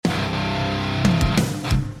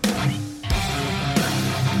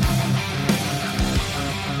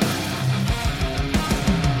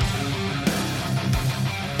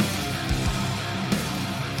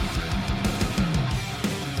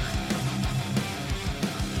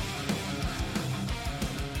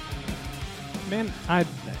Man, I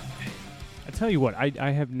tell you what,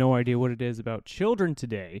 I have no idea what it is about children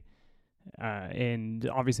today, and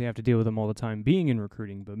obviously I have to deal with them all the time being in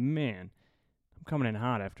recruiting, but man, I'm coming in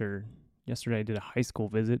hot after yesterday I did a high school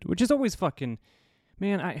visit, which is always fucking,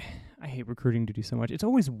 man, I hate recruiting duty so much. It's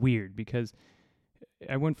always weird because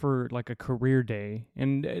I went for like a career day,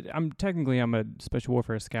 and I'm a special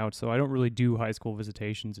warfare scout, so I don't really do high school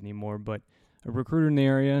visitations anymore, but a recruiter in the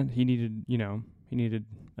area, he needed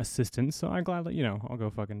assistance, so I'm glad that, I'll go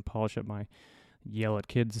fucking polish up my yell at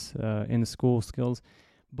kids in the school skills.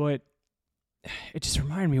 But it just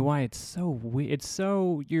reminded me why it's so weird. It's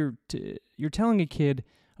so, you're telling a kid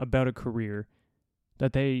about a career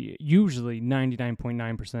that they usually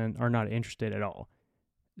 99.9% are not interested at all.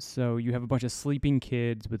 So you have a bunch of sleeping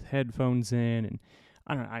kids with headphones in, and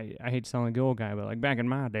I hate to sound like the old guy, but like back in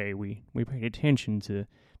my day, we paid attention to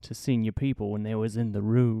senior people when they was in the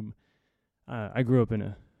room. I grew up in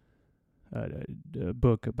a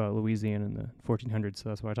book about Louisiana in the 1400s, so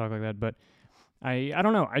that's why I talk like that. But I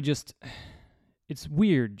don't know. It's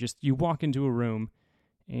weird. Just you walk into a room,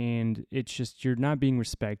 and it's just you're not being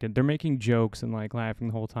respected. They're making jokes and like laughing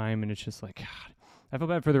the whole time, and it's just like, God, I feel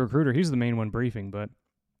bad for the recruiter. He's the main one briefing, but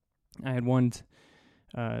I had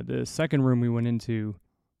the second room we went into,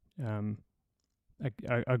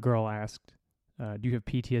 a girl asked, do you have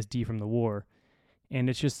PTSD from the war? And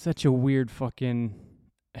it's just such a weird fucking,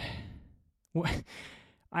 what,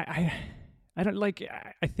 I don't like,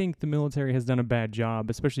 I think the military has done a bad job,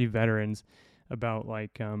 especially veterans, about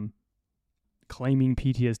like, claiming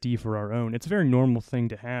PTSD for our own. It's a very normal thing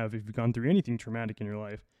to have if you've gone through anything traumatic in your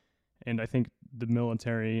life. And I think the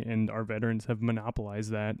military and our veterans have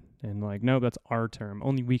monopolized that. And like, no, that's our term.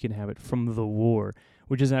 Only we can have it, from the war,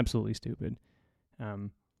 which is absolutely stupid.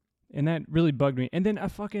 And that really bugged me. And then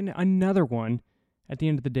another one at the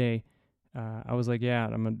end of the day, I was like, yeah,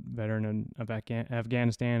 I'm a veteran of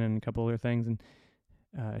Afghanistan and a couple other things.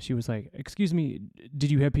 And she was like, excuse me, did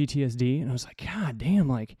you have PTSD? And I was like, God damn,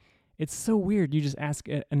 like, it's so weird. You just ask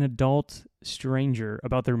an adult stranger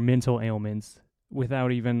about their mental ailments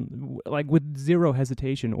without even, like, with zero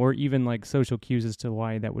hesitation or even, like, social cues as to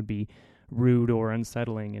why that would be rude or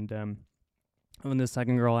unsettling. And when the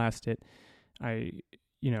second girl asked it, I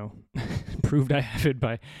proved I have it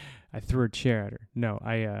by, I threw a chair at her. No,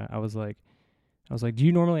 I was like, do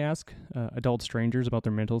you normally ask adult strangers about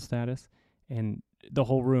their mental status? And the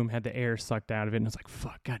whole room had the air sucked out of it, and I was like,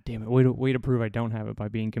 fuck, God damn it, way to prove I don't have it by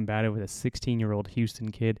being combative with a 16-year-old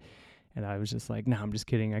Houston kid. And I was just like, no, I'm just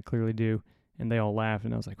kidding, I clearly do. And they all laughed,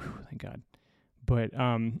 and I was like, thank God. But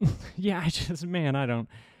yeah, I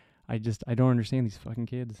don't understand these fucking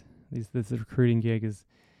kids. This recruiting gig it's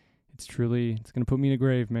gonna put me in a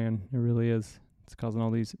grave, man. It really is. It's causing all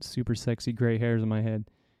these super sexy gray hairs in my head.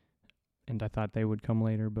 And I thought they would come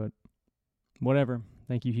later, but whatever.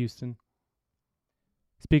 Thank you, Houston.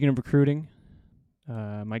 Speaking of recruiting,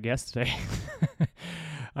 my guest today,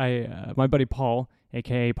 my buddy Paul,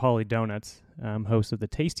 a.k.a. Paulie Donuts, host of the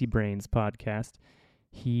Tasty Brains podcast.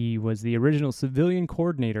 He was the original civilian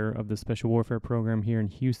coordinator of the Special Warfare program here in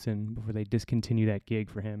Houston before they discontinued that gig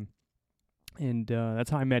for him. And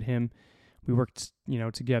that's how I met him. We worked,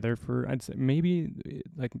 together for, I'd say, maybe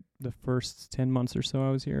like the first 10 months or so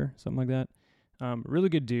I was here, something like that. Really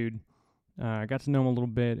good dude. I got to know him a little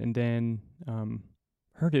bit, and then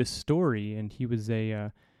heard his story, and he was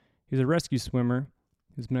a rescue swimmer.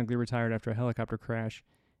 He was medically retired after a helicopter crash.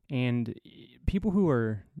 And people who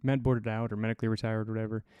are med-boarded out or medically retired or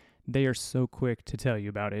whatever, they are so quick to tell you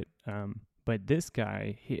about it. But this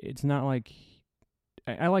guy, it's not like...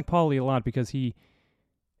 I like Paulie a lot because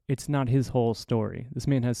it's not his whole story. This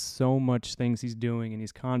man has so much things he's doing, and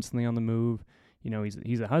he's constantly on the move.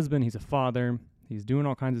 He's a husband, he's a father, he's doing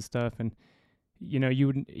all kinds of stuff, and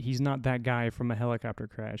he's not that guy from a helicopter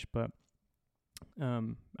crash. But I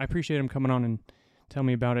appreciate him coming on and telling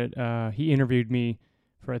me about it. He interviewed me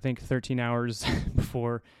for I think 13 hours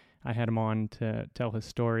before I had him on to tell his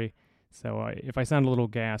story. So if I sound a little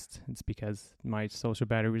gassed, it's because my social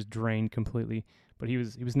battery was drained completely. But he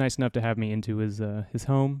was nice enough to have me into his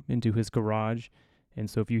home, into his garage. And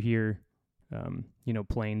so if you hear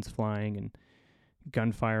planes flying and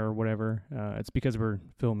gunfire or whatever, it's because we're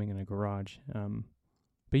filming in a garage.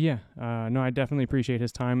 But yeah, no, I definitely appreciate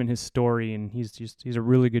his time and his story, and he's a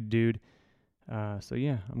really good dude. So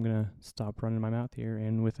yeah, I'm gonna stop running my mouth here,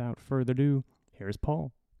 and without further ado, here's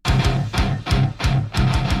Paul.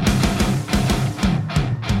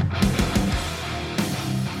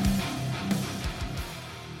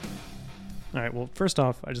 All right, well, first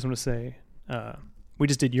off, I just want to say we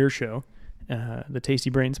just did your show, the Tasty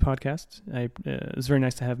Brains podcast. It was very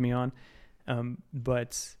nice to have me on.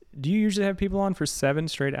 But do you usually have people on for 7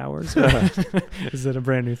 straight hours? Is it a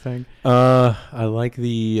brand new thing? I like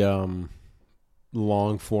the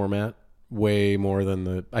long format way more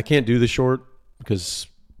than I can't do the short because,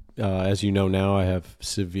 as you know now, I have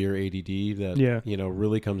severe ADD that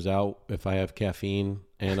really comes out if I have caffeine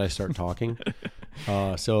and I start talking.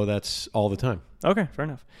 So that's all the time. Okay, fair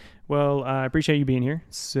enough. Well, I appreciate you being here.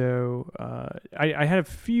 So I had a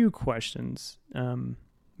few questions.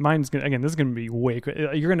 Mine's gonna, again, this is gonna be way quick.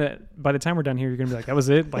 By the time we're done here, you're gonna be like, that was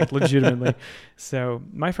it, like legitimately. So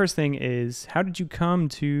my first thing is, how did you come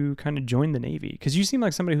to kind of join the Navy? Because you seem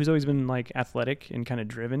like somebody who's always been like athletic and kind of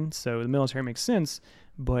driven. So the military makes sense.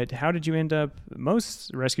 But how did you end up?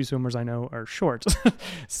 Most rescue swimmers I know are short.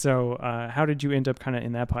 So how did you end up kind of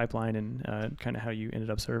in that pipeline, and kind of how you ended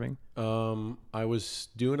up serving? I was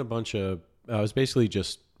doing I was basically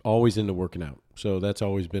just always into working out. So that's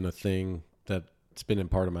always been a thing that's been in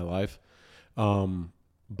part of my life.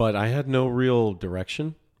 But I had no real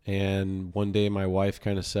direction. And one day my wife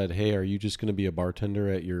kind of said, hey, are you just going to be a bartender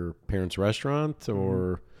at your parents' restaurant,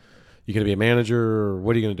 or you going to be a manager, or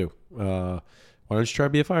what are you going to do? Why don't you try to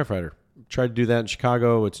be a firefighter? Tried to do that in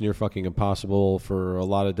Chicago. It's near fucking impossible for a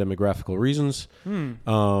lot of demographical reasons.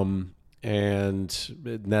 And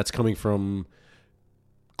that's coming from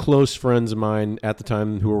close friends of mine at the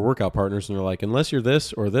time who were workout partners. And they're like, unless you're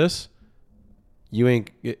this or this,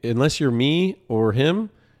 unless you're me or him,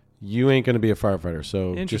 you ain't going to be a firefighter.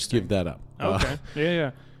 So just give that up. Okay.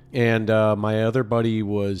 Yeah. And my other buddy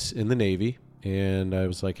was in the Navy. And I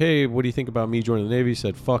was like, hey, what do you think about me joining the Navy? He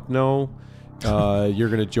said, fuck no. You're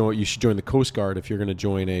going to join. You should join the Coast Guard if you're going to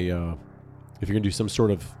join if you're going to do some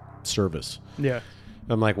sort of service. Yeah.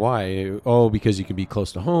 I'm like, why? Oh, because you can be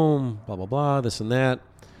close to home, blah, blah, blah, this and that.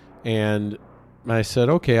 And I said,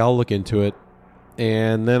 okay, I'll look into it.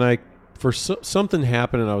 And then something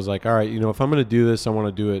happened, and I was like, all right, if I'm going to do this, I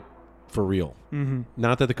want to do it for real. Mm-hmm.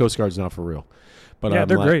 Not that the Coast Guard's not for real. But yeah,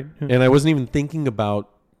 they're great. Yeah. And I wasn't even thinking I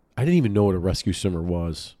didn't even know what a rescue swimmer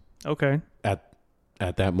was. Okay.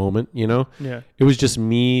 At that moment, Yeah. It was just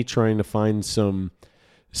me trying to find some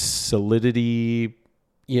solidity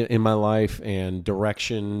in my life and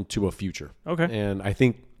direction to a future. Okay. And I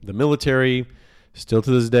think the military, still to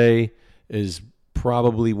this day, is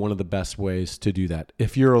probably one of the best ways to do that.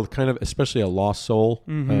 If you're especially a lost soul,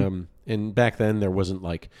 and back then there wasn't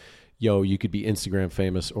like, yo, you could be Instagram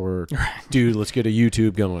famous, or dude, let's get a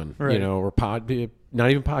YouTube going, right. Or not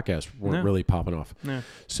even podcasts weren't really popping off. No.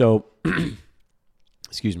 So,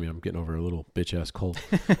 excuse me, I'm getting over a little bitch ass cold.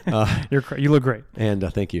 You look great. And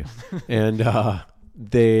thank you. And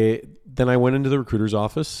then I went into the recruiter's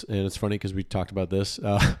office, and it's funny because we talked about this.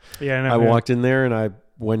 I walked in there and I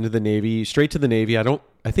went to the Navy, straight to the Navy.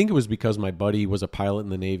 I think it was because my buddy was a pilot in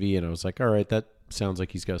the Navy, and I was like, all right, that sounds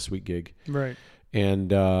like he's got a sweet gig. Right. And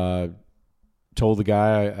told the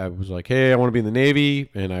guy, I was like, hey, I want to be in the Navy,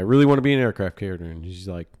 and I really want to be an aircraft carrier. And he's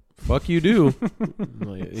like, fuck you do.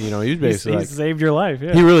 He was basically he saved your life.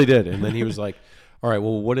 Yeah. He really did. And then he was like, all right,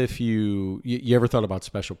 well, what if you ever thought about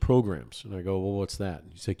special programs? And I go, well, what's that?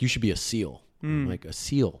 And he's like, you should be a SEAL. I'm like, a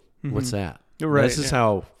SEAL? Mm-hmm. What's that? Right. This is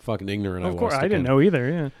how fucking ignorant I was. Of course, I didn't know either,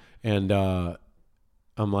 yeah. And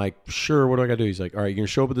I'm like, sure, what do I got to do? He's like, all right, you're going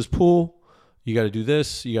to show up at this pool. You got to do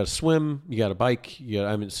this. You got to swim. You got to bike.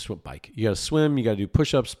 Bike. You got to swim. You got to do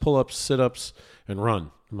push-ups, pull-ups, sit-ups, and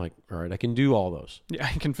run. I'm like, all right, I can do all those. Yeah,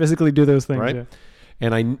 I can physically do those things. Right. Yeah.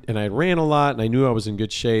 And I ran a lot, and I knew I was in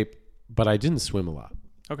good shape, but I didn't swim a lot.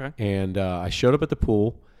 Okay. And I showed up at the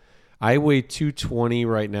pool. I weigh 220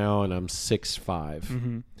 right now, and I'm 6'5".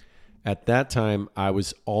 Mm-hmm. At that time, I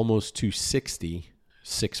was almost 260,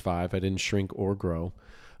 6'5". I didn't shrink or grow.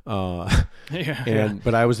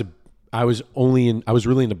 But I was really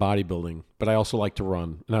into bodybuilding, but I also like to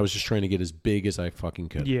run, and I was just trying to get as big as I fucking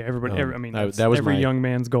could. Yeah, that was every young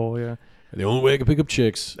man's goal. Yeah. The only way I can pick up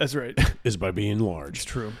chicks, that's right, is by being large. It's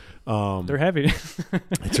true. They're heavy.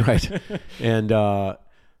 That's right. And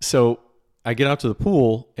so I get out to the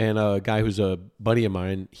pool, and a guy who's a buddy of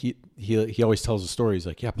mine, he always tells a story. He's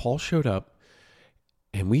like, yeah, Paul showed up,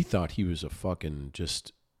 and we thought he was a fucking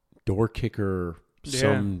just door kicker,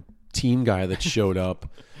 some team guy that showed up.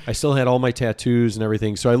 I still had all my tattoos and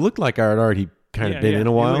everything, so I looked like I had already kind of been in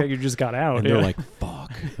a while. Like you just got out. And they're like,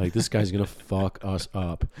 fuck. Like, this guy's going to fuck us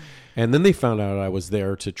up. And then they found out I was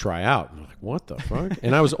there to try out. And I'm like, what the fuck?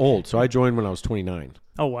 And I was old, so I joined when I was 29.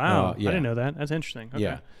 Oh, wow. I didn't know that. That's interesting. Okay.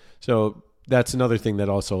 Yeah. So that's another thing that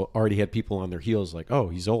also already had people on their heels like, oh,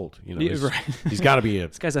 he's old. He's got to be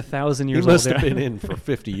this guy's 1,000 years old. He must have been in for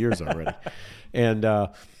 50 years already. And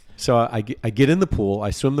so I get in the pool.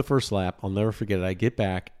 I swim the first lap. I'll never forget it. I get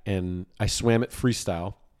back, and I swam it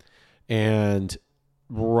freestyle. And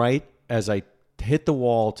right as I hit the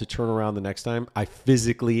wall to turn around the next time, I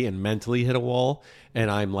physically and mentally hit a wall,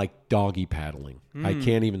 and I'm like doggy paddling. I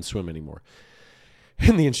can't even swim anymore.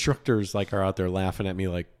 And the instructors like are out there laughing at me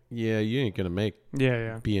like, yeah, you ain't gonna make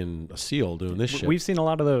being a SEAL doing this shit. We've seen a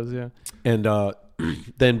lot of those, yeah. And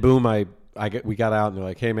then boom, we got out and they're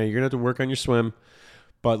like, hey man, you're gonna have to work on your swim,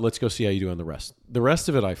 but let's go see how you do on the rest. The rest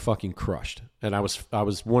of it I fucking crushed. And I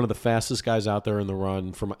was one of the fastest guys out there in the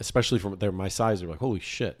run, especially from my size. They're like, holy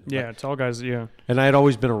shit. Yeah, tall guys, yeah. And I had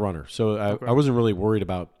always been a runner, so I wasn't really worried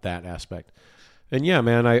about that aspect. And yeah,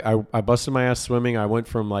 man, I busted my ass swimming. I went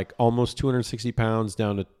from like almost 260 pounds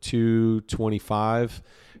down to 225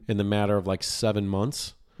 in the matter of like 7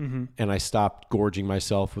 months. Mm-hmm. And I stopped gorging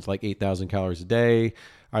myself with like 8,000 calories a day.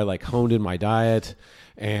 I like honed in my diet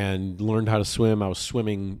and learned how to swim. I was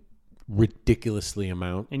swimming ridiculously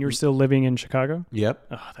amount. And you were still living in Chicago? Yep.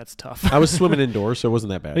 Oh, that's tough. I was swimming indoors, so it wasn't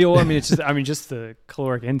that bad. Yeah, well, I mean, it's just the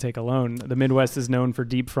caloric intake alone. The Midwest is known for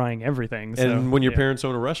deep frying everything. So, and when your parents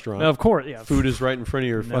own a restaurant, of course, yeah, food is right in front of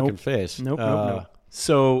your fucking face. Nope.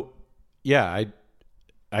 So, yeah,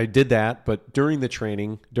 I did that, but during the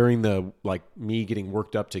training, during the like me getting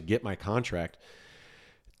worked up to get my contract,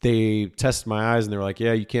 they tested my eyes and they were like,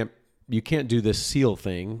 "Yeah, you can't do this SEAL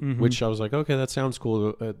thing," which I was like, "Okay, that sounds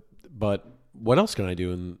cool." But what else can I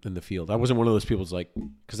do in the field? I wasn't one of those people who's like,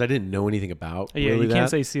 because I didn't know anything about you can't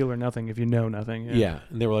say SEAL or nothing if you know nothing. Yeah.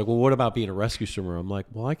 And they were like, well, what about being a rescue swimmer? I'm like,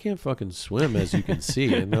 well, I can't fucking swim, as you can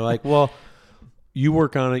see. And they're like, well, you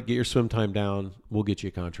work on it, get your swim time down, we'll get you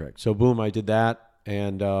a contract. So boom, I did that.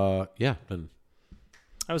 And then.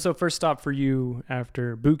 So first stop for you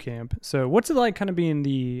after boot camp. So what's it like kind of being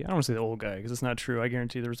I don't want to say the old guy because it's not true. I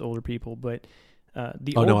guarantee there's older people, but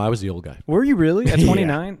no, I was the old guy. Were you really at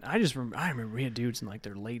 29? Yeah. I remember we had dudes in like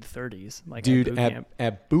their late 30s. Like dude,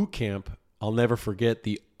 at boot camp, I'll never forget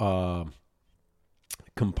the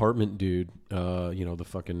compartment dude. The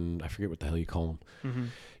fucking, I forget what the hell you call him.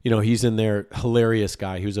 Mm-hmm. He's in there, hilarious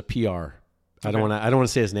guy. He was a PR. I don't want to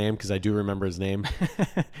say his name because I do remember his name.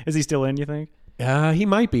 Is he still in? You think? He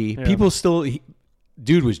might be. Yeah. People still.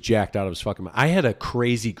 Dude was jacked out of his fucking mind. I had a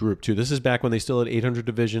crazy group too. This is back when they still had 800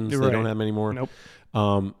 divisions. Right. They don't have them anymore. Nope.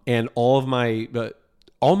 And all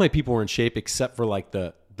my people were in shape except for like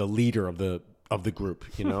the leader of the group.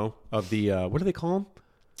 Of the what do they call them?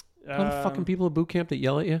 All the fucking people at boot camp that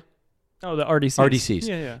yell at you. Oh, the RDCs.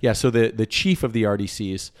 RDCs. Yeah. So the chief of the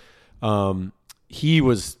RDCs, he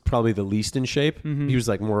was probably the least in shape. Mm-hmm. He was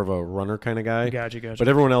like more of a runner kind of guy. Gotcha. But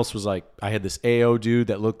everyone else was like, I had this AO dude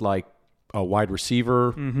that looked like a wide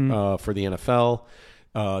receiver for the NFL.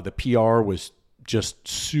 The PR was just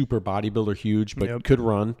super bodybuilder huge, but could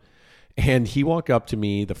run. And he walked up to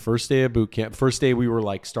me the first day of boot camp. First day we were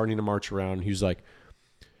like starting to march around. He was like,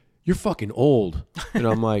 "You're fucking old." And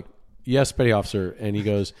I'm like, "Yes, petty officer." And he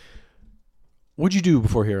goes, "What'd you do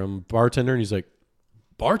before here?" I'm a bartender. And he's like,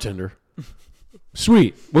 "Bartender?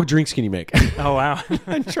 Sweet. What drinks can you make?" Oh, wow.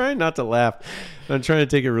 I'm trying not to laugh. I'm trying to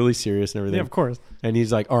take it really serious and everything. Yeah, of course. And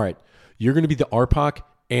he's like, "All right, you're going to be the RPOC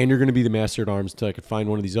and you're going to be the Master at Arms until I can find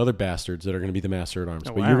one of these other bastards that are going to be the Master at Arms.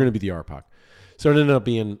 But you're going to be the RPOC." So it ended up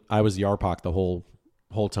being I was the RPOC the whole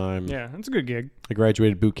time. Yeah, that's a good gig. I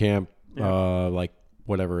graduated boot camp, like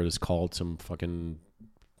whatever it is called, some fucking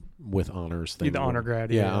with honors thing. The honor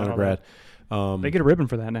grad. Yeah, honor grad. They get a ribbon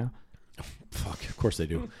for that now. Fuck, of course they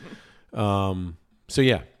do. So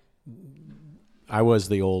yeah, I was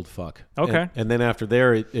the old fuck. Okay. And then after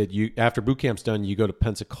there, after boot camp's done, you go to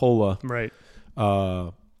Pensacola. Right.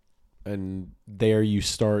 And there you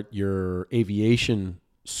start your aviation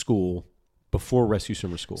school before rescue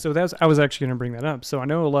swimmer school. So I was actually going to bring that up. So I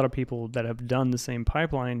know a lot of people that have done the same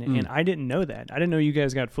pipeline, and I didn't know that. I didn't know you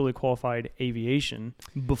guys got fully qualified aviation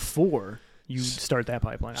before you start that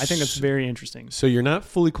pipeline. I think that's very interesting. So you're not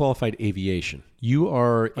fully qualified aviation. You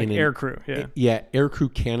are like in air crew. Yeah. Yeah, air crew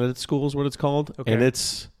candidate school is what it's called. Okay. And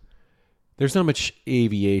there's not much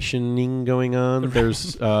aviationing going on.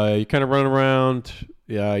 There's you kind of run around.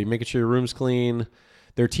 Yeah, you're making sure your room's clean.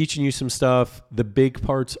 They're teaching you some stuff. The big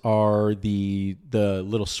parts are the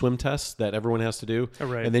little swim tests that everyone has to do. Oh,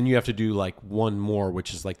 right. And then you have to do like one more,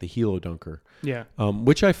 which is like the helo dunker. Yeah.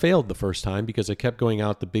 Which I failed the first time because I kept going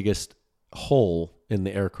out the biggest hole in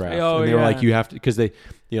the aircraft. Oh, and they were like, you have to, because they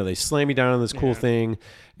slam you down on this cool thing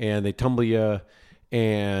and they tumble you.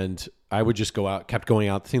 And I would just kept going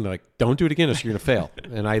out the thing. They're like, don't do it again or you're going to fail.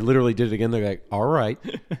 And I literally did it again. They're like, all right,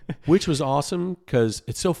 which was awesome because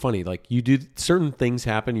it's so funny. Like you do certain things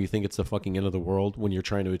happen. You think it's the fucking end of the world when you're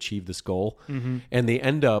trying to achieve this goal. Mm-hmm. And they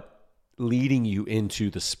end up leading you into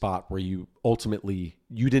the spot where you ultimately,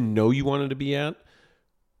 you didn't know you wanted to be at,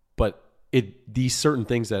 but these certain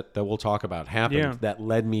things that we'll talk about happened that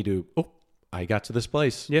led me to, I got to this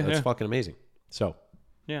place. Yeah, that's fucking amazing. So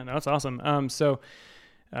yeah, no, that's awesome.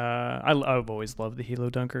 I've always loved the Helo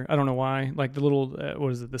Dunker. I don't know why. Like the little,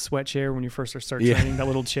 what is it, the sweat chair when you first start training, that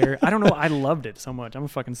little chair. I don't know. I loved it so much. I'm a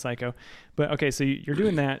fucking psycho. But okay, so you're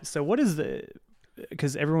doing that. So what is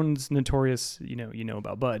because everyone's notorious, you know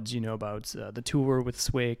about BUD/S, you know about the tour with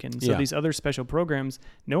SWIC, and so these other special programs,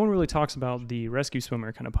 no one really talks about the rescue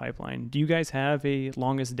swimmer kind of pipeline. Do you guys have a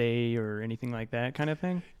longest day or anything like that kind of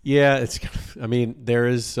thing? Yeah, there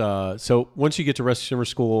is, so once you get to rescue swimmer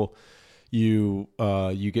school, you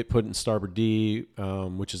get put in Starboard D,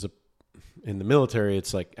 which is in the military,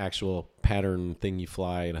 it's like actual pattern thing you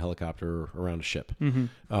fly in a helicopter around a ship.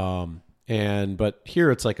 But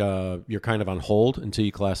here it's like you're kind of on hold until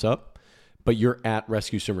you class up, but you're at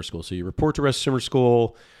rescue swimmer school. So you report to rescue swimmer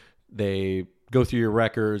school, they go through your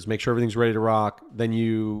records, make sure everything's ready to rock. Then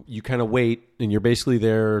you kind of wait, and you're basically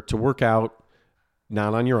there to work out,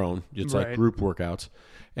 not on your own. It's like group workouts,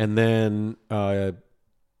 and then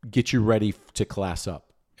get you ready to class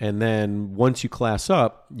up. And then once you class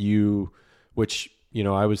up, I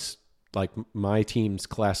was like my team's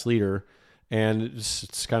class leader, and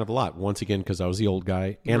it's kind of a lot, once again, because I was the old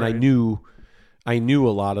guy, and I knew a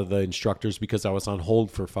lot of the instructors because I was on hold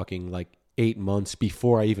for fucking like 8 months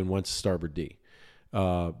before I even went to Starboard D,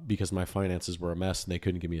 because my finances were a mess and they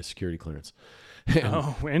couldn't give me a security clearance.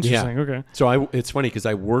 Oh, interesting. Yeah. Okay. So it's funny because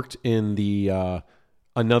I worked in the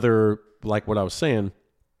another, like what I was saying,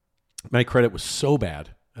 my credit was so bad,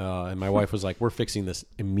 and my wife was like, "We're fixing this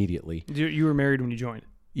immediately." You were married when you joined?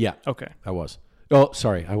 Yeah. Okay. I was. Oh,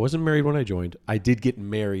 sorry. I wasn't married when I joined. I did get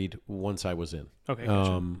married once I was in. Okay.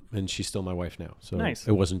 Gotcha. And she's still my wife now. So nice.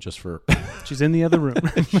 It wasn't just for... She's in the other room.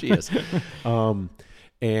 She is.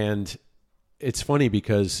 And it's funny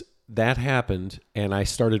because that happened, and I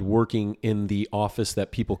started working in the office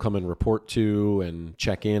that people come and report to and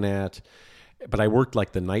check in at. But I worked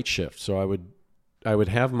like the night shift. So I would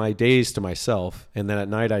have my days to myself, and then at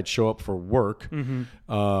night I'd show up for work,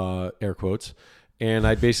 air quotes, and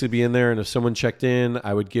I'd basically be in there, and if someone checked in,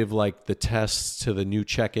 I would give like the tests to the new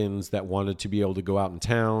check-ins that wanted to be able to go out in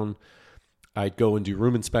town. I'd go and do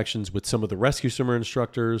room inspections with some of the rescue swimmer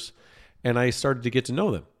instructors, and I started to get to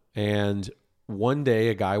know them. And one day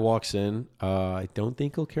a guy walks in, I don't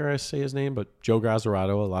think he'll care I say his name, but Joe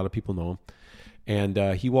Gazzarato, a lot of people know him. And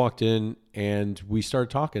he walked in, and we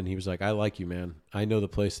started talking. He was like, "I like you, man. I know the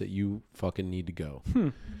place that you fucking need to go."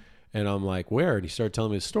 And I'm like, "Where?" And he started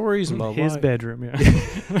telling me his stories and blah, blah, his bedroom,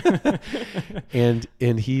 yeah.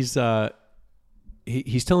 and he's telling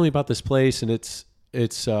me about this place, and it's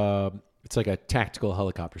like a tactical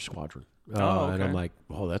helicopter squadron. Okay. And I'm like,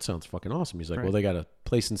 "Oh, that sounds fucking awesome." He's like, "Well, they got a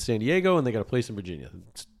place in San Diego and they got a place in Virginia.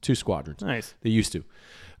 It's 2 squadrons. Nice. They used to."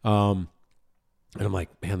 And I'm like,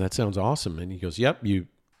 "Man, that sounds awesome." And he goes, "Yep, you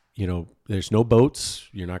know, there's no boats.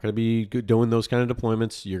 You're not going to be doing those kind of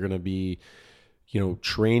deployments. You're going to be,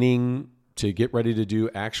 training to get ready to do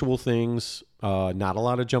actual things. Not a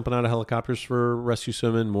lot of jumping out of helicopters for rescue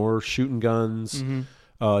swimming, more shooting guns,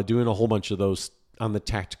 doing a whole bunch of those on the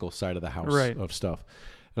tactical side of the house of stuff."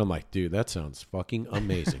 And I'm like, "Dude, that sounds fucking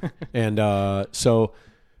amazing." And so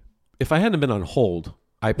if I hadn't been on hold,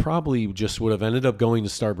 I probably just would have ended up going to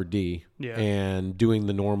Starboard D and doing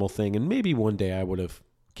the normal thing. And maybe one day I would have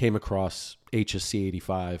came across HSC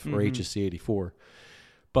 85 or HSC 84.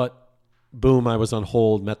 But boom, I was on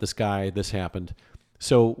hold, met this guy, this happened.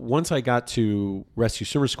 So once I got to rescue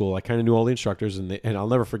swimmer school, I kind of knew all the instructors, and I'll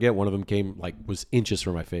never forget, one of them was inches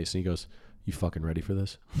from my face, and he goes, "You fucking ready for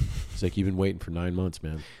this?" He's like, "You've been waiting for 9 months,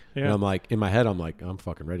 man." Yeah. And I'm like, in my head, I'm like, "I'm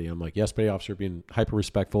fucking ready." I'm like, "Yes, petty officer," being hyper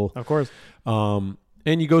respectful. Of course.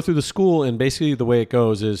 And you go through the school, and basically the way it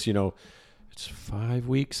goes is, it's 5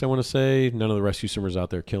 weeks, I want to say. None of the rescue swimmers out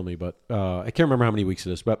there kill me, but I can't remember how many weeks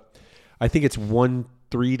it is. But I think it's 1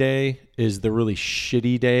 3-day is the really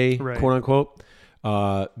shitty day, quote unquote,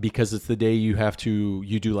 because it's the day you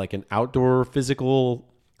do like an outdoor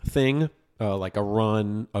physical thing, like a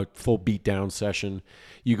run, a full beat down session.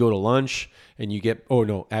 You go to lunch, and you do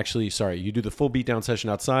the full beat down session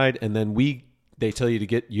outside, and then they tell you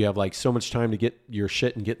you have like so much time to get your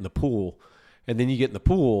shit and get in the pool. And then you get in the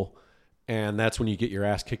pool, and that's when you get your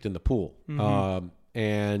ass kicked in the pool.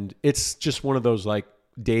 And it's just one of those like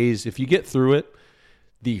days. If you get through it,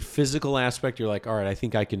 the physical aspect, you're like, all right, I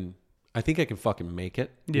think I can fucking make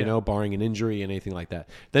it, barring an injury and anything like that.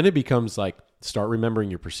 Then it becomes like, start remembering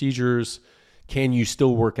your procedures. Can you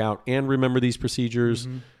still work out and remember these procedures?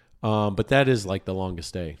 But that is like the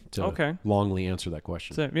longest day to longly answer that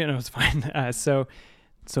question. So, it's fine. So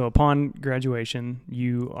So upon graduation,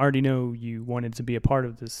 you already know you wanted to be a part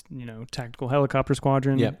of this, tactical helicopter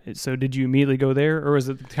squadron. Yep. So did you immediately go there, or was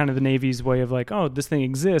it kind of the Navy's way of like, oh, this thing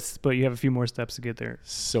exists, but you have a few more steps to get there?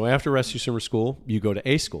 So after rescue swimmer school, you go to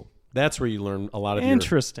A school. That's where you learn a lot of your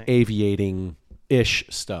Interesting. aviating-ish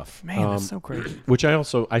stuff. Man, that's so crazy. Which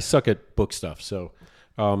I suck at book stuff. So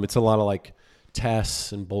it's a lot of like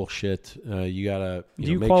tests and bullshit. You gotta. Do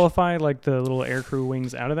you qualify like the little aircrew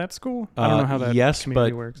wings out of that school? I don't know how that yes,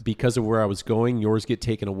 community but works. because of where I was going, yours get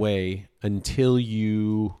taken away until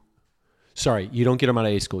you. Sorry, you don't get them out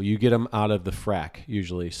of A school. You get them out of the FRAC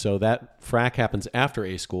usually. So that FRAC happens after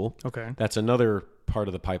A school. Okay. That's another part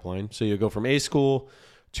of the pipeline. So you go from A school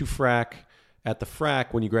to FRAC. At the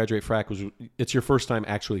FRAC, when you graduate FRAC, it's your first time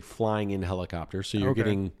actually flying in helicopter. So you're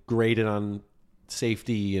getting graded on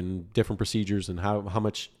safety and different procedures and how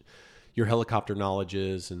much your helicopter knowledge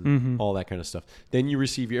is and all that kind of stuff. Then you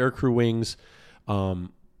receive your aircrew wings.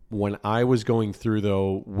 When I was going through,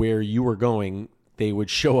 though, where you were going, they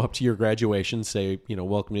would show up to your graduation, say,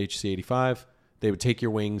 welcome to HC 85. They would take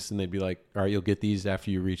your wings and they'd be like, all right, you'll get these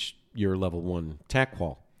after you reach your level 1 TAC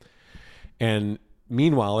qual. And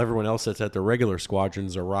meanwhile, everyone else that's at their regular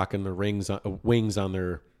squadrons are rocking the wings on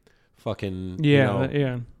their fucking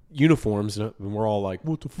uniforms, and we're all like,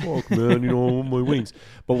 "What the fuck, man? I want my wings."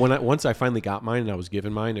 But once I finally got mine and I was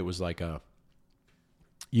given mine, it was like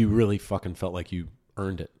you really fucking felt like you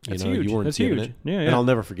earned it. That's huge. You weren't that's given huge. it, Yeah, and I'll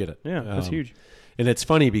never forget it. Yeah, that's huge. And it's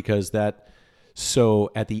funny because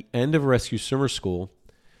so at the end of rescue swimmer school,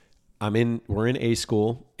 we're in A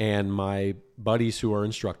school, and my buddies who are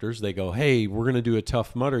instructors, they go, "Hey, we're gonna do a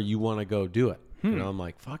Tough Mudder. You want to go do it?" I'm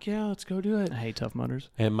like, "Fuck yeah, let's go do it." I hate Tough Mudders.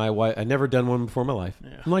 And my wife, I'd never done one before in my life.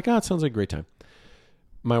 Yeah. I'm like, it sounds like a great time.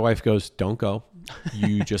 My wife goes, "Don't go.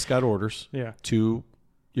 You just got orders to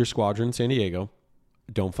your squadron in San Diego.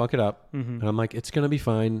 Don't fuck it up." And I'm like, "It's gonna be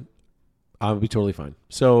fine. I'll be totally fine."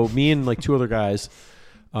 So me and like 2 other guys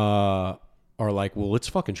are like, "Well, let's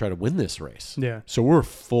fucking try to win this race." Yeah. So we're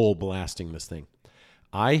full blasting this thing.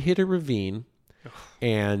 I hit a ravine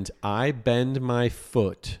and I bend my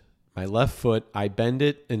foot, my left foot. I bend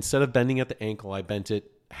it, instead of bending at the ankle, I bent it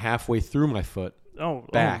halfway through my foot.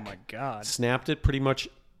 Back. Oh my God. Snapped it pretty much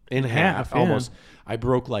in half almost. I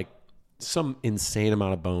broke like some insane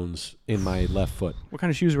amount of bones in my left foot. What kind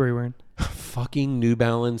of shoes were you wearing? Fucking New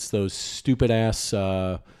Balance, those stupid ass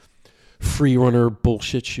free runner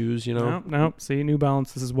bullshit shoes, No. See, New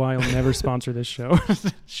Balance, this is why I'll never sponsor this show.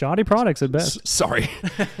 Shoddy products at best. Sorry.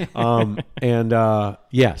 So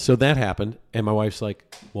that happened, and my wife's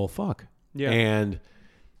like, "Well, fuck." Yeah. And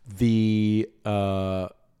the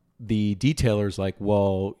detailer's like,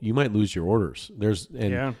 "Well, you might lose your orders."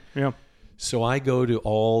 Yeah. So I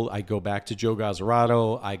go back to Joe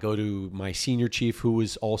Gazzarato. I go to my senior chief, who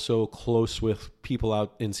was also close with people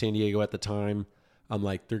out in San Diego at the time. I'm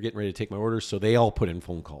like, they're getting ready to take my orders. So they all put in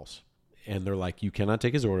phone calls. And they're like, "You cannot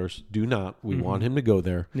take his orders. Do not. We want him to go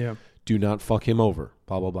there. Yeah. Do not fuck him over.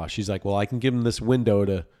 Blah, blah, blah." She's like, "Well, I can give him this window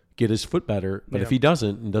to get his foot better. But if he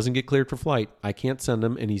doesn't get cleared for flight, I can't send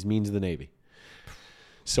him, and he's mean to the Navy."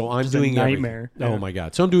 So I'm doing a nightmare. Oh my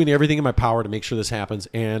God. So I'm doing everything in my power to make sure this happens.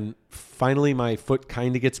 And finally my foot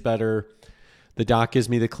kind of gets better. The doc gives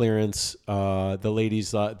me the clearance. The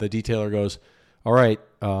detailer goes, "All right,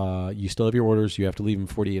 you still have your orders. You have to leave in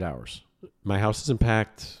 48 hours. My house isn't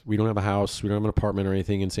packed. We don't have a house. We don't have an apartment or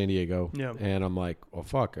anything in San Diego." Yeah. And I'm like, "Oh,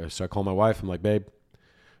 fuck." So I call my wife. I'm like, "Babe,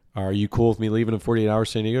 are you cool with me leaving in 48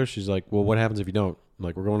 hours San Diego?" She's like, "Well, what happens if you don't?" I'm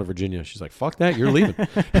like, "We're going to Virginia." She's like, "Fuck that. You're leaving."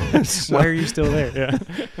 So, why are you still there? Yeah.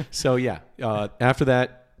 So, after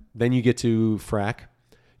that, then you get to FRAC.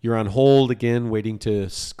 You're on hold again, waiting to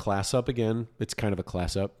class up again. It's kind of a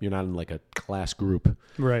class up. You're not in like a class group.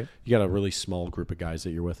 Right. You got a really small group of guys that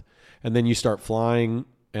you're with. And then you start flying,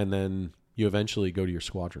 and then you eventually go to your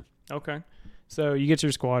squadron. Okay. So you get to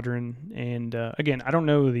your squadron, and again, I don't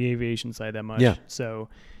know the aviation side that much. Yeah. So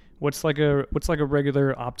what's like a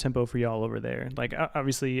regular op tempo for y'all over there? Like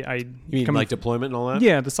obviously, You mean like deployment and all that?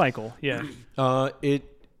 Yeah, the cycle. Yeah.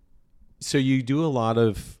 So you do a lot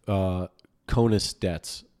of CONUS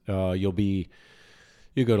debts. You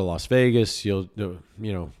go to Las Vegas. You go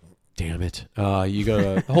to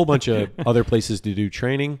a whole bunch of other places to do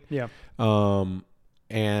training. Yeah.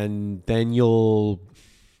 And then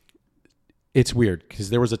it's weird because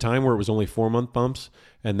there was a time where it was only 4-month bumps,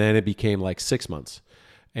 and then it became like 6 months.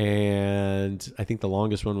 And I think the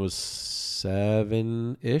longest one was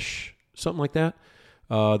 7-ish, something like that.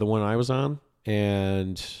 The one I was on.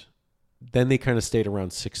 And then they kind of stayed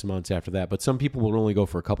around 6 months after that. But some people will only go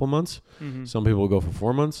for a couple months. Mm-hmm. Some people will go for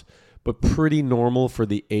 4 months. But pretty normal for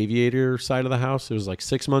the aviator side of the house. It was like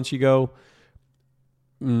 6 months you go.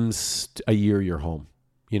 a year you're home.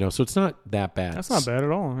 So it's not that bad. That's not bad at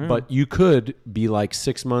all. Yeah. But you could be like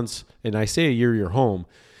 6 months, and I say a year you're home,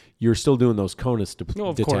 you're still doing those CONUS of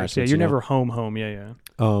detachments. course, yeah. You're never home. Yeah.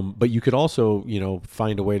 But you could also,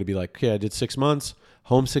 find a way to be like, okay, I did 6 months,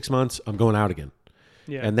 home 6 months, I'm going out again.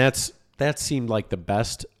 Yeah. And that seemed like the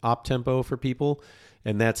best op tempo for people,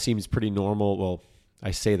 and that seems pretty normal. Well,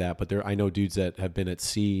 I say that, but I know dudes that have been at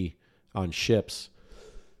sea on ships.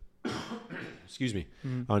 Excuse me,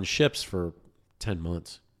 on ships for 10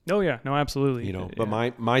 months. Oh yeah, no, absolutely. But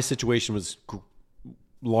my situation was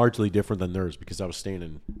largely different than theirs because I was staying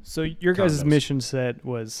in. So your guys' mission set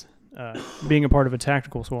was being a part of a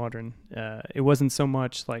tactical squadron. It wasn't so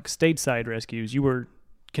much like stateside rescues. You were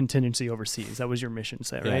contingency overseas. That was your mission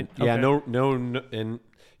set, right? Yeah. Okay. No, and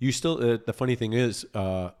you still. The funny thing is,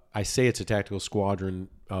 I say it's a tactical squadron.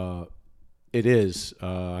 It is.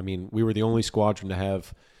 I mean, we were the only squadron to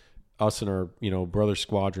have us and our, brother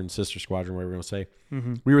squadron, sister squadron, whatever you want to say.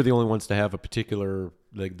 Mm-hmm. We were the only ones to have a particular,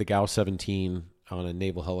 the GAU-17 on a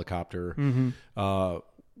naval helicopter. Mm-hmm.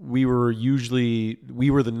 We were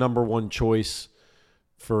the number one choice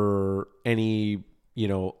for any,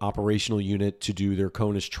 operational unit to do their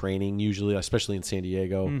CONUS training, usually, especially in San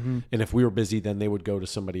Diego. Mm-hmm. And if we were busy, then they would go to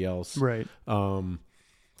somebody else. Right.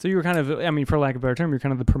 So you were kind of, for lack of a better term, you're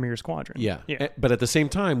kind of the premier squadron. Yeah. But at the same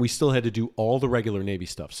time, we still had to do all the regular Navy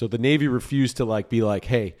stuff. So the Navy refused to be like,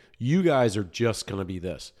 hey, you guys are just going to be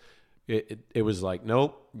this. It was like,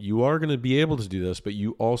 nope, you are going to be able to do this, but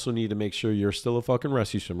you also need to make sure you're still a fucking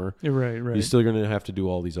rescue swimmer. Right. You're still going to have to do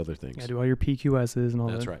all these other things. Yeah, do all your PQSs and all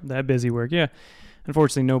That's right. that busy work. Yeah.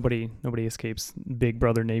 Unfortunately, nobody escapes Big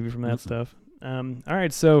Brother Navy from that stuff. All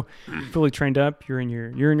right, so fully trained up. You're in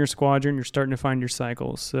your squadron. You're starting to find your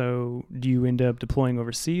cycle. So, do you end up deploying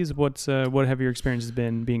overseas? What have your experiences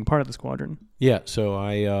been being part of the squadron? Yeah, so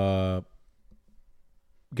I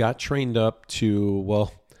got trained up to.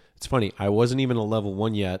 Well, it's funny. I wasn't even a level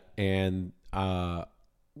 1 yet, and I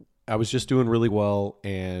was just doing really well.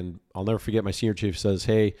 And I'll never forget. My senior chief says,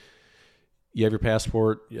 "Hey, you have your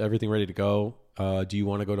passport, everything ready to go. Do you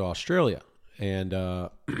want to go to Australia?" And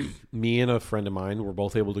me and a friend of mine were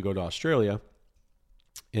both able to go to Australia,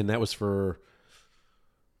 and that was for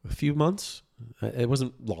a few months. It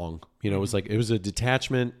wasn't long, it was a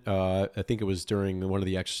detachment. I think it was during one of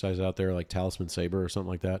the exercises out there, like Talisman Sabre or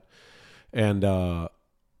something like that. And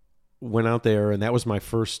went out there, and that was my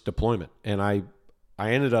first deployment. And I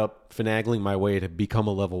ended up finagling my way to become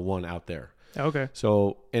a level 1 out there. Okay.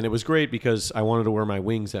 So, and it was great because I wanted to wear my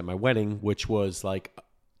wings at my wedding, which was like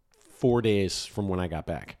 4 days from when I got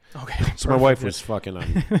back. Okay. So my wife was fucking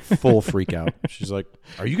on full freak out. She's like,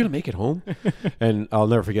 "Are you going to make it home?" And I'll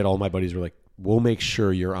never forget, all my buddies were like, "We'll make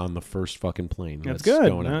sure you're on the first fucking plane." That's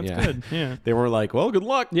good. That's good. Yeah. They were like, "Well, good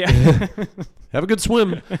luck. Yeah. Have a good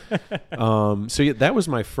swim." So yeah, that was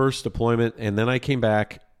my first deployment. And then I came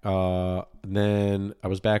back. And then I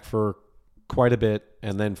was back for quite a bit.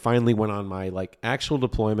 And then finally went on my actual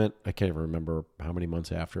deployment. I can't even remember how many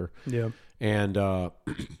months after. Yeah. And,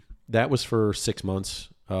 that was for 6 months,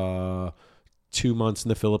 2 months in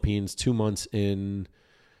the Philippines, 2 months in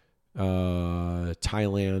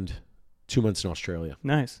Thailand, 2 months in Australia.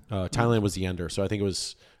 Nice. Thailand was the ender. So I think it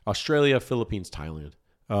was Australia, Philippines, Thailand.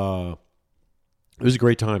 It was a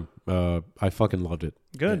great time. I fucking loved it.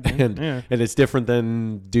 Good. And it's different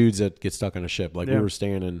than dudes that get stuck on a ship. We were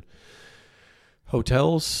staying in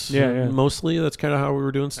hotels, mostly. That's kind of how we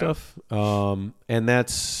were doing stuff. And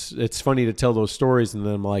it's funny to tell those stories, and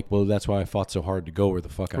then I'm like, well, that's why I fought so hard to go where the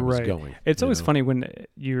fuck I was going. It's always funny when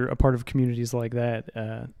you're a part of communities like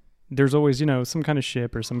that. There's always, some kind of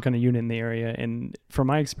ship or some kind of unit in the area. And from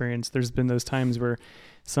my experience, there's been those times where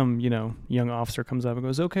some, young officer comes up and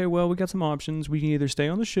goes, "Okay, well, we got some options. We can either stay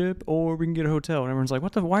on the ship or we can get a hotel." And everyone's like,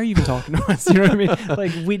 why are you even talking to us? You know what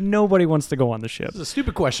I mean? Nobody wants to go on the ship. It's a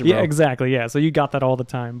stupid question, bro. Yeah, exactly. Yeah. So you got that all the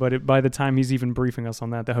time. But by the time he's even briefing us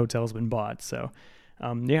on that, the hotel's been bought. So,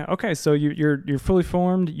 okay. So you're fully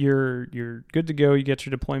formed. You're good to go. You get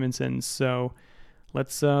your deployments in. So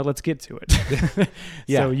let's get to it.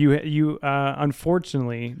 Yeah. So you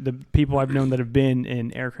unfortunately, the people I've known that have been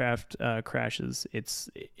in aircraft crashes, it's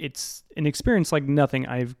an experience like nothing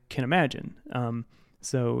I can imagine.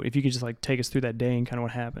 So if you could just take us through that day and kind of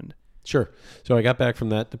what happened. Sure. So I got back from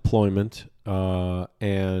that deployment,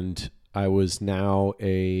 and I was now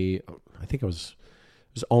I was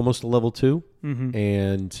almost a level 2,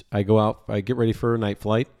 and I go out, I get ready for a night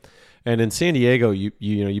flight. And in San Diego,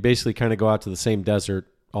 you basically kind of go out to the same desert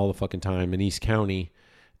all the fucking time in East County,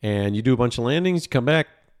 and you do a bunch of landings. You come back,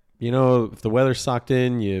 if the weather's socked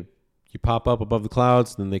in, you pop up above the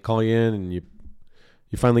clouds, then they call you in, and you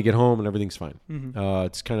You finally get home and everything's fine. Mm-hmm.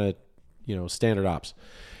 It's kind of, standard ops.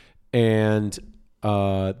 And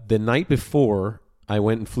the night before, I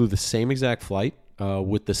went and flew the same exact flight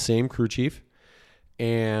with the same crew chief.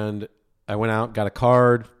 And I went out, got a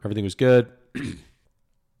card. Everything was good.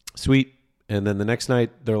 Sweet. And then the next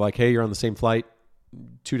night, they're like, hey, you're on the same flight.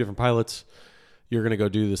 2 different pilots. You're going to go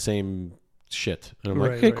do the same shit. And I'm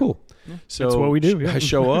like, okay, cool. Yeah, so that's what we do. Yeah. I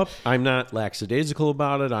show up. I'm not lackadaisical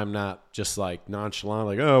about it. I'm not just like nonchalant,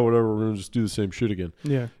 like, oh, whatever, we're going to just do the same shit again.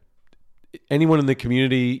 Yeah. Anyone in the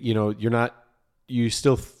community, you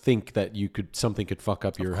still think that something could fuck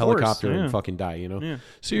up your helicopter and fucking die, Yeah.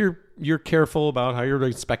 So you're careful about how you're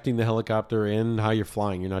inspecting the helicopter and how you're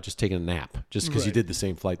flying. You're not just taking a nap just because you did the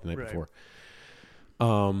same flight the night before.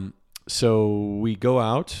 So we go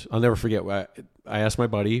out. I'll never forget. I asked my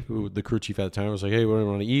buddy, the crew chief at the time, I was like, hey, what do you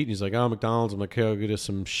want to eat? And he's like, oh, McDonald's. I'm like, okay, I'll get us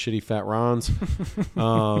some shitty fat Rons.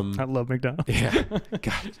 I love McDonald's. Yeah.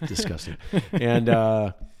 God, disgusting. And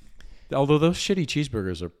although those shitty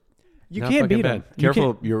cheeseburgers are You not can't fucking beat bad. them.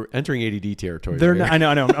 Careful, you're entering ADD territory. They're right?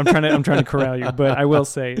 not, I know. I'm trying to corral you, but I will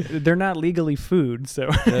say they're not legally food. So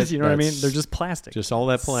you know what I mean? They're just plastic. Just all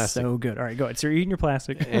that plastic. So good. All right, go ahead. So you're eating your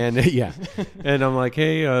plastic. And yeah. And I'm like,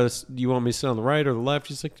 hey, do you want me to sit on the right or the left?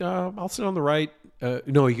 He's like, I'll sit on the right.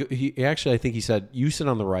 No, he actually, I think he said, you sit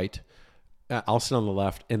on the right. I'll sit on the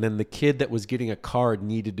left. And then the kid that was getting a card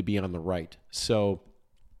needed to be on the right. So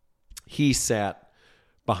he sat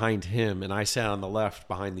behind him, and I sat on the left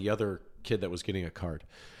behind the other kid that was getting a card,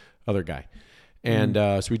 other guy. And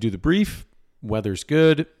so we do the brief. Weather's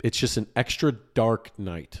good. It's just an extra dark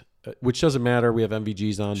night, which doesn't matter. We have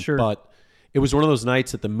MVGs on, but it was one of those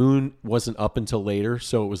nights that the moon wasn't up until later,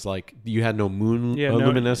 so it was like you had no moon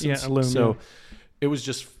luminescence. So it was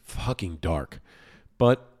just fucking dark.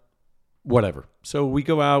 But whatever. So we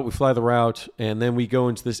go out, we fly the route, and then we go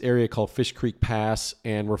into this area called Fish Creek Pass,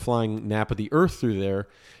 and we're flying Napa the Earth through there.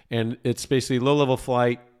 And it's basically low-level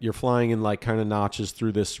flight. You're flying in like kind of notches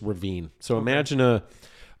through this ravine. So imagine a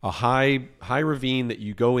high ravine that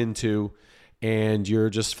you go into, and you're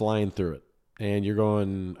just flying through it. And you're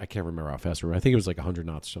going, I can't remember how fast we were. I think it was like 100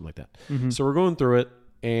 knots or something like that. Mm-hmm. So we're going through it,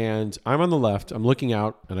 and I'm on the left. I'm looking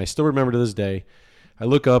out, and I still remember to this day. I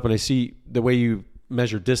look up, and I see the way you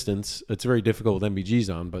measure distance. It's very difficult with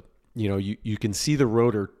MVGs on, but you can see the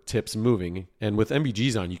rotor tips moving, and with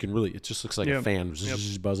MVGs on, you can really, it just looks like a fan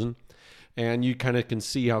just buzzing, and you kind of can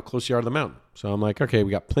see how close you are to the mountain. So I'm like, okay,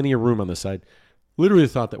 we got plenty of room on this side. Literally the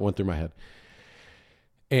thought that went through my head.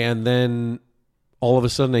 And then all of a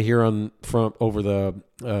sudden I hear over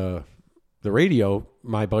the radio,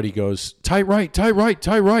 my buddy goes, tight right,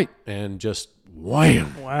 and just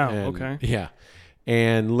wham. Wow. And, okay. Yeah.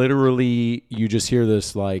 And literally you just hear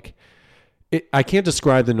this like, I can't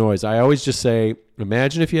describe the noise. I always just say,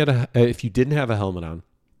 imagine if you didn't have a helmet on,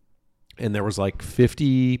 and there was like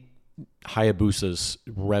 50 Hayabusas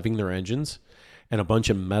revving their engines, and a bunch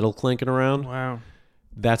of metal clinking around. Wow,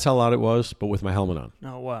 that's how loud it was, but with my helmet on.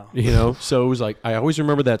 Oh wow! So it was like I always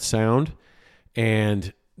remember that sound,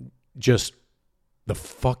 and just the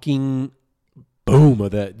fucking boom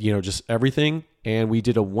of that. Just everything. And we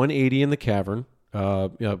did a 180 in the cavern.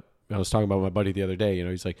 I was talking about my buddy the other day.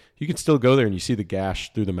 He's like, you can still go there and you see the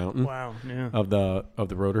gash through the mountain. Wow, yeah. Of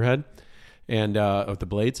the rotor head and of the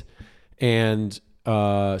blades. And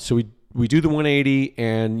so we do the 180,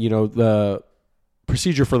 and the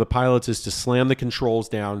procedure for the pilots is to slam the controls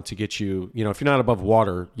down to get you. If you're not above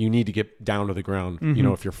water, you need to get down to the ground.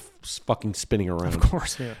 Mm-hmm. If you're fucking spinning around. Of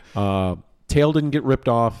course, yeah. Tail didn't get ripped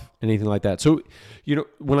off, anything like that. So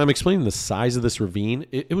when I'm explaining the size of this ravine,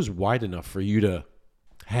 it was wide enough for you to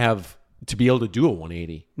be able to do a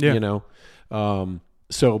 180,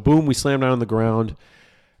 so boom, we slam down on the ground.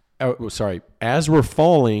 As we're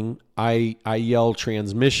falling, I yell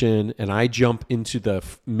transmission, and I jump into the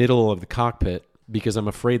middle of the cockpit because I'm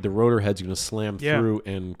afraid the rotor head's going to slam through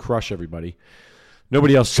and crush everybody.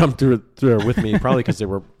 Nobody else jumped through there with me, probably because they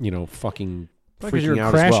were, fucking freaking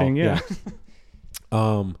out crashing, as well.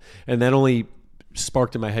 Yeah. And that only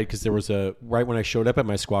sparked in my head because there was right when I showed up at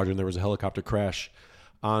my squadron, there was a helicopter crash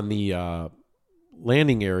on the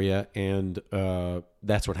landing area, and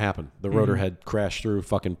that's what happened. The rotor head crashed through,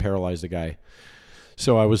 fucking paralyzed the guy.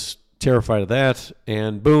 So I was terrified of that,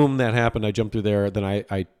 and boom, that happened. I jumped through there. Then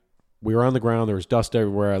we were on the ground. There was dust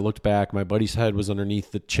everywhere. I looked back. My buddy's head was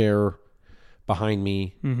underneath the chair behind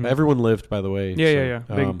me. Mm-hmm. Everyone lived, by the way. Yeah.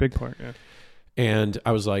 Big part. Yeah. And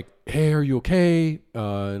I was like, hey, are you okay?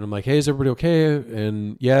 And I'm like, hey, is everybody okay?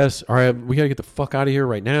 And yes. All right, we got to get the fuck out of here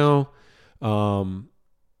right now. And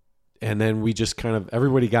then we just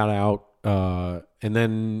everybody got out. And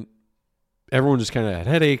then everyone just kind of had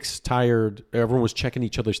headaches, tired. Everyone was checking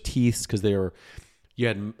each other's teeth because you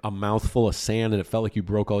had a mouthful of sand and it felt like you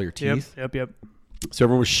broke all your teeth. Yep. So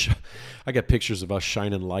everyone was, I got pictures of us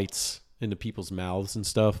shining lights into people's mouths and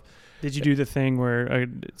stuff. Did you do the thing where,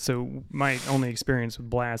 so my only experience with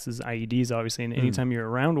blasts is IEDs, obviously, and anytime you're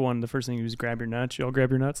around one, the first thing you do is grab your nuts. You all grab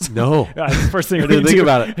your nuts? No. The first thing I didn't think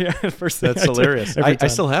about it. Yeah, the first thing That's hilarious. I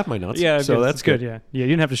still have my nuts. Yeah, so that's good. Yeah, you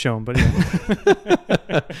didn't have to show them, but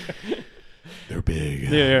yeah. They're big.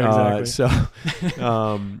 Yeah, exactly.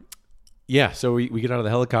 So we get out of the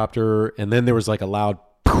helicopter, and then there was like a loud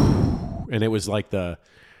poof, and it was like the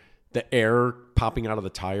air popping out of the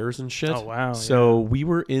tires and shit. Oh, wow. So we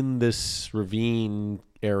were in this ravine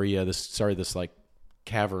area, this like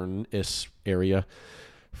cavernous area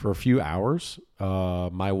for a few hours.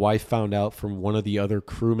 My wife found out from one of the other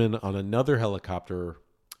crewmen on another helicopter.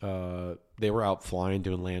 They were out flying,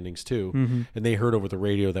 doing landings too. Mm-hmm. And they heard over the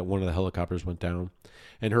radio that one of the helicopters went down.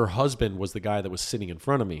 And her husband was the guy that was sitting in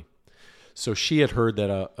front of me. So she had heard that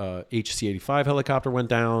a HC-85 helicopter went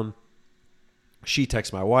down. She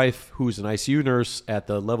texts my wife, who's an ICU nurse at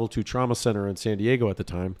the Level 2 Trauma Center in San Diego at the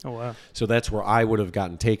time. Oh, wow. So that's where I would have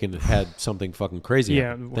gotten taken and had something fucking crazy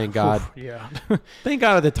happen. Thank God. Yeah. Thank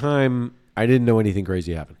God at the time, I didn't know anything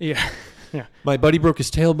crazy happened. Yeah. Yeah. My buddy broke his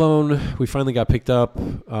tailbone. We finally got picked up.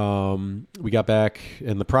 We got back.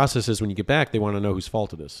 And the process is when you get back, they want to know whose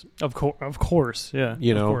fault it is. Of course. Yeah.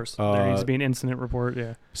 You know, of course. There needs to be an incident report.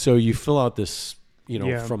 Yeah. So you fill out this,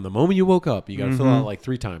 from the moment you woke up, you got to fill out like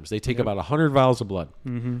 3 times. They take about 100 vials of blood.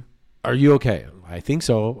 Mm-hmm. Are you okay? I think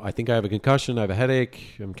so. I think I have a concussion. I have a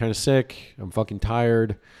headache. I'm kind of sick. I'm fucking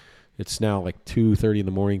tired. It's now like 2:30 in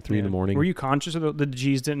the morning, 3 in the morning. Were you conscious of the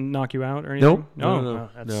G's didn't knock you out or anything? Nope.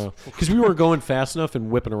 No. Because we were going fast enough and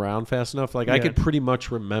whipping around fast enough. Like I could pretty much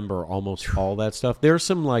remember almost all that stuff. There's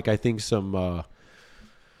some some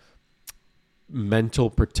mental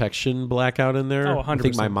protection blackout in there. Oh, 100%. I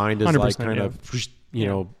think my mind is like kind of,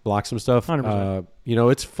 block some stuff. 100%.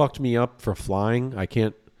 It's fucked me up for flying. I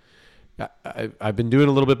can't. I've been doing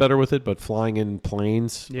a little bit better with it, but flying in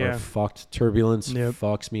planes are fucked. Turbulence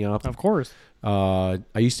fucks me up. Of course. I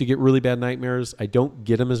used to get really bad nightmares. I don't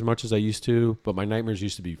get them as much as I used to, but my nightmares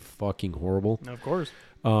used to be fucking horrible. Of course.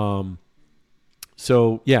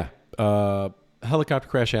 Helicopter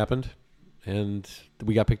crash happened, and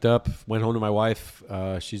we got picked up. Went home to my wife.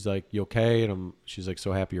 She's like, "You okay?" And she's like,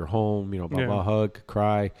 "So happy you're home." Blah blah, hug,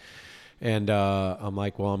 cry, and I'm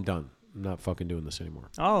like, "Well, I'm done. I'm not fucking doing this anymore."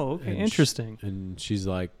 Oh, okay. Interesting. And she's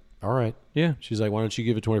like, all right. Yeah. She's like, why don't you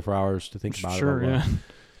give it 24 hours to think about it? Sure, yeah.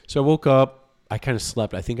 So I woke up. I kind of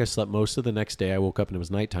slept. I think I slept most of the next day. I woke up and it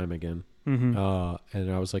was nighttime again. Mm-hmm.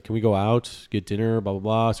 And I was like, can we go out, get dinner, blah, blah,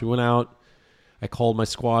 blah. So we went out. I called my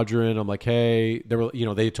squadron. I'm like, hey,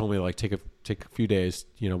 they told me like, take a few days,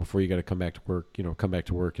 before you got to come back to work,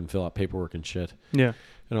 and fill out paperwork and shit. Yeah.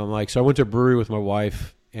 And I'm like, so I went to a brewery with my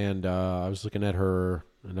wife and I was looking at her.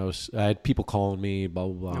 And I had people calling me, blah,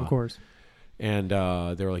 blah, blah. Of course. And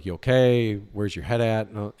they were like, you okay? Where's your head at?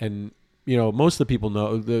 And most of the people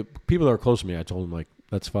know, the people that are close to me, I told them, like,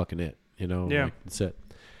 that's fucking it. Yeah. Like, that's it.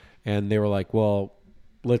 And they were like, well,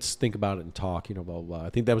 let's think about it and talk, blah, blah, blah.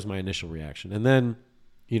 I think that was my initial reaction. And then,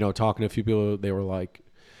 talking to a few people, they were like,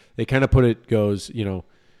 they kind of goes, the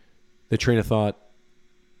train of thought,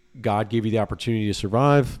 God gave you the opportunity to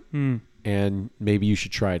survive, and maybe you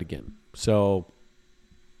should try it again. So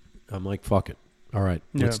I'm like, fuck it. All right,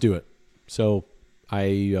 let's do it. So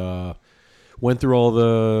I went through all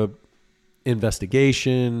the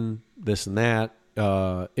investigation, this and that.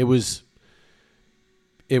 It was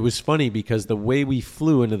funny because the way we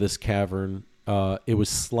flew into this cavern, it was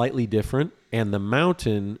slightly different. And the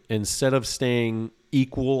mountain, instead of staying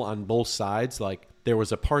equal on both sides, like there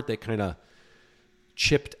was a part that kind of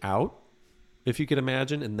chipped out, if you could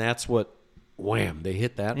imagine. And that's what, wham, they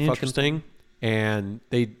hit that fucking thing. And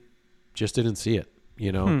they just didn't see it,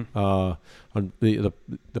 on the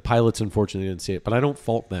pilots, unfortunately, didn't see it, but I don't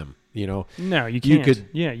fault them, No, you can't.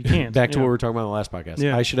 You can't. Back to what we were talking about in the last podcast.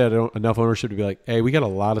 Yeah. I should have enough ownership to be like, hey, we got a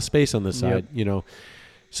lot of space on this side,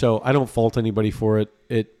 So I don't fault anybody for it.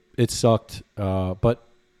 It sucked, but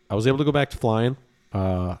I was able to go back to flying.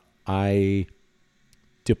 I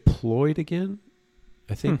deployed again.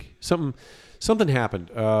 I think something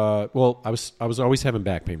happened. Well, I was always having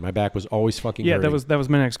back pain. My back was always fucking hurting. that was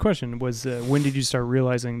my next question. Was when did you start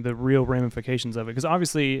realizing the real ramifications of it? Because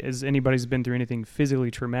obviously, as anybody's been through anything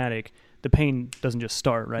physically traumatic, the pain doesn't just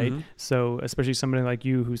start, right? Mm-hmm. So, especially somebody like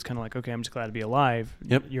you, who's kind of like, okay, I'm just glad to be alive.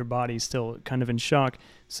 Yep. Your body's still kind of in shock.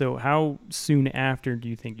 So, how soon after do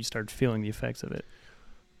you think you started feeling the effects of it?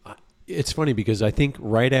 It's funny because I think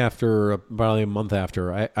right after, about a month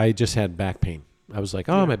after, I just had back pain. I was like,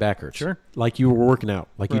 oh, my back hurts. Sure. Like you were working out.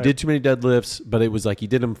 Like you did too many deadlifts, but it was like you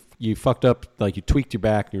did them, you fucked up, like you tweaked your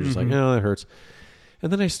back, and you're just like, oh, that hurts.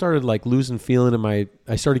 And then I started like losing feeling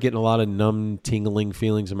I started getting a lot of numb, tingling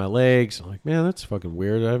feelings in my legs. I'm like, man, that's fucking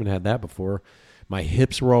weird. I haven't had that before. My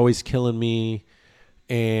hips were always killing me.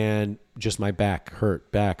 And just my back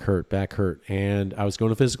hurt. And I was going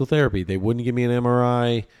to physical therapy. They wouldn't give me an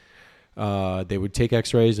MRI. They would take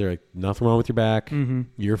x-rays. They're like, nothing wrong with your back.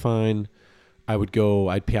 You're fine.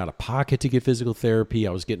 I'd pay out of pocket to get physical therapy.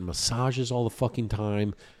 I was getting massages all the fucking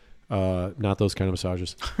time. Not those kind of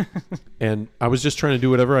massages. And I was just trying to do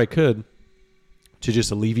whatever I could to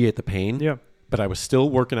just alleviate the pain. Yep. But I was still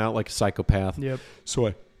working out like a psychopath. Yep.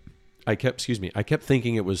 So I kept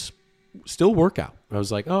thinking it was still workout. I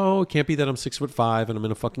was like, oh, it can't be that I'm 6'5" and I'm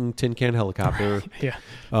in a fucking tin can helicopter. Yeah.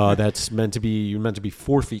 That's you're meant to be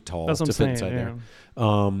 4 feet tall That's to what fit I'm saying, inside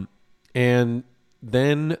there. And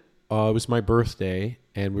then it was my birthday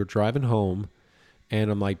and we were driving home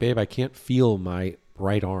and I'm like, babe, I can't feel my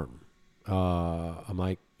right arm. I'm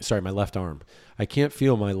like, sorry, my left arm. I can't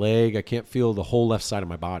feel my leg. I can't feel the whole left side of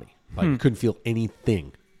my body. Like I couldn't feel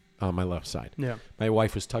anything on my left side. Yeah. My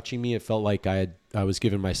wife was touching me. It felt like I was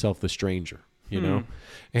giving myself the stranger, you know?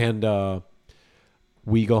 And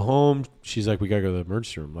we go home. She's like, we got to go to the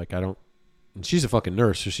emergency room. Like, and she's a fucking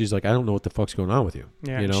nurse. So she's like, I don't know what the fuck's going on with you.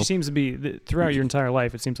 Yeah. You know? She seems to be, throughout your entire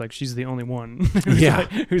life, it seems like she's the only one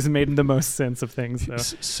who's made the most sense of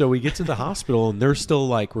things. So we get to the hospital and they're still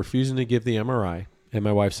like refusing to give the MRI. And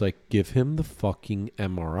my wife's like, give him the fucking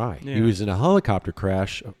MRI. Yeah. He was in a helicopter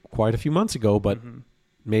crash quite a few months ago, but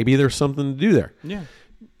maybe there's something to do there. Yeah.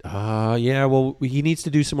 Yeah, well, he needs to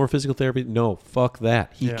do some more physical therapy. No, fuck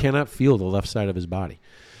that. He cannot feel the left side of his body.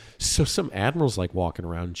 So some admiral's like walking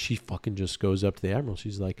around and she fucking just goes up to the admiral.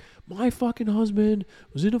 She's like, my fucking husband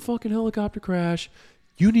was in a fucking helicopter crash.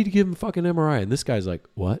 You need to give him a fucking MRI. And this guy's like,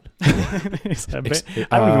 what? I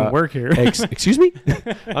don't even work here. Excuse me?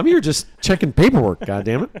 I'm here just checking paperwork,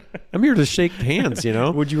 goddammit. I'm here to shake hands, you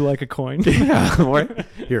know? Would you like a coin? Yeah. Right?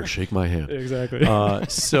 Here, shake my hand. Exactly.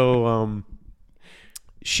 So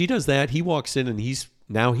she does that. He walks in and he's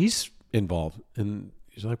involved. And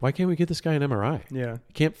he's like, why can't we get this guy an MRI? Yeah.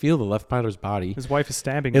 He can't feel the left part of his body. His wife is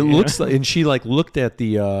stabbing It him. looks like, and she like looked at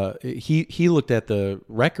the, he looked at the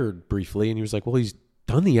record briefly and he was like, well, he's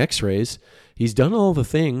done the x-rays. He's done all the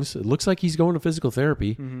things. It looks like he's going to physical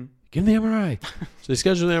therapy. Give him the MRI. So they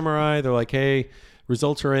schedule the MRI. They're like, hey,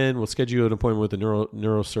 results are in. We'll schedule an appointment with the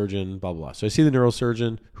neurosurgeon, blah, blah, blah. So I see the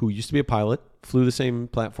neurosurgeon who used to be a pilot, flew the same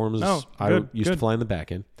platform as I used to fly in the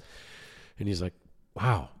back end. And he's like,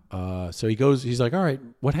 wow. So he's like, all right,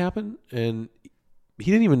 what happened? And I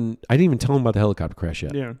didn't even tell him about the helicopter crash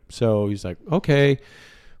yet. Yeah. So he's like, okay,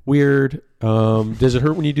 weird. Does it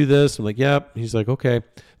hurt when you do this? I'm like, yep. He's like, okay,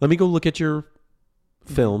 let me go look at your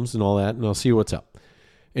films and all that, and I'll see what's up.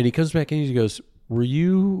 And he comes back and he goes, were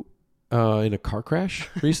you in a car crash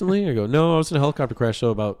recently? I go, no, I was in a helicopter crash. So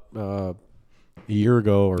about a year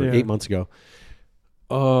ago or 8 months ago.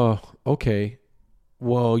 Okay.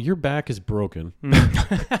 Well, your back is broken.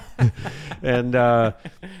 And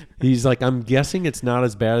he's like, I'm guessing it's not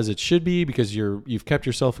as bad as it should be because you've kept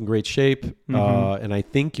yourself in great shape. And I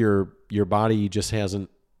think your body just hasn't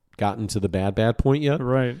gotten to the bad point yet.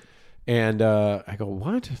 Right. And I go,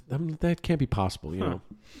 what? That can't be possible, you know?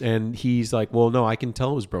 And he's like, well, no, I can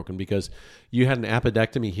tell it was broken because you had an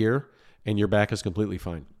appendectomy here and your back is completely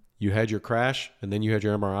fine. You had your crash and then you had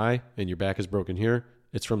your MRI and your back is broken here.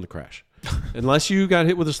 It's from the crash. Unless you got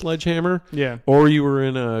hit with a sledgehammer or you were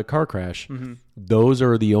in a car crash, those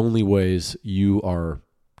are the only ways you are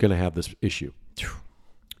going to have this issue.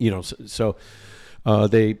 You know, so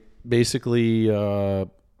they basically,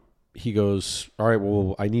 he goes, all right,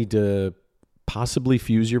 well, I need to possibly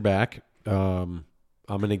fuse your back. I'm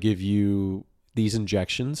going to give you these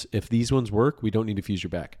injections. If these ones work, we don't need to fuse your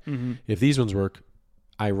back. If these ones work,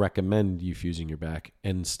 I recommend you fusing your back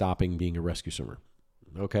and stopping being a rescue swimmer.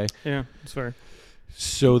 Okay. Yeah, that's fair.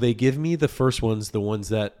 So they give me the first ones, the ones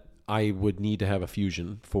that I would need to have a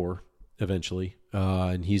fusion for eventually.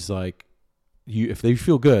 And he's like, if they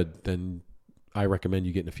feel good, then I recommend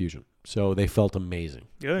you getting a fusion. So they felt amazing.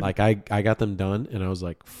 Good. Like I got them done and I was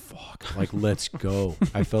like, fuck, like, let's go.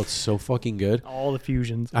 I felt so fucking good. All the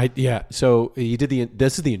fusions. So he did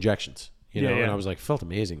this is the injections, you know, Yeah. and I was like, felt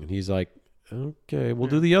amazing. And he's like, okay, we'll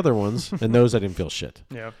do the other ones. And those I didn't feel shit.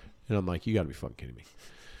 Yeah. And I'm like, you gotta be fucking kidding me.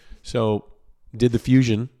 So did the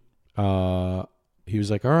fusion. He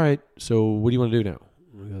was like, all right, so what do you want to do now?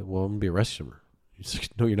 I go, well, I'm gonna be a rescue swimmer. He's like,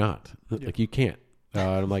 no, you're not. Like, you can't.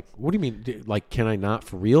 And I'm like, what do you mean? Like, can I not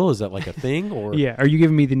for real? Is that like a thing? Or Yeah. Are you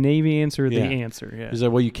giving me the Navy answer or the Yeah. answer? Yeah. He's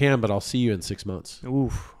like, well, you can, but I'll see you in 6 months.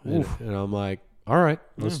 Oof. Oof. And I'm like, all right,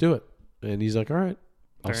 let's do it. And he's like, all right,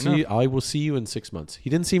 Fair enough. I will see you in 6 months. He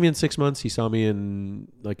didn't see me in 6 months. He saw me in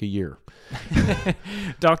like a year.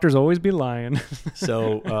 Doctors always be lying.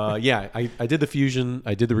 So, yeah, I did the fusion.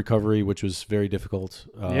 I did the recovery, which was very difficult.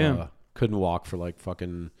 Yeah. Couldn't walk for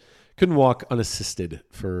couldn't walk unassisted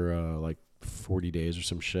for like 40 days or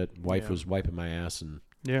some shit. Wife was wiping my ass and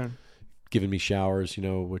Yeah. giving me showers,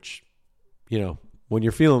 which, when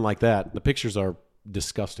you're feeling like that, the pictures are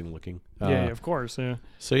disgusting looking. Yeah, of course. Yeah.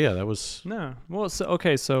 So yeah, that was No. Well, so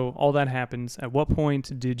okay. So all that happens. At what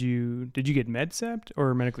point did you get med-sept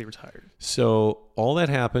or medically retired? so all that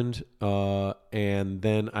happened, and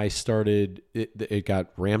then I started. It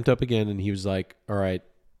got ramped up again, and he was like, "All right,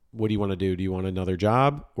 what do you want to do? Do you want another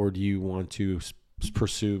job, or do you want to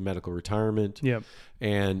pursue medical retirement?" Yep.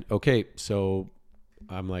 And okay, so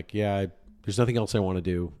I'm like, "Yeah, there's nothing else I want to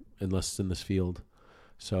do unless it's in this field.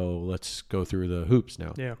 So let's go through the hoops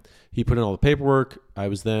now." Yeah. He put in all the paperwork. I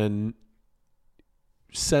was then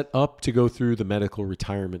set up to go through the medical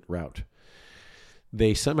retirement route.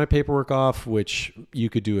 They sent my paperwork off, which you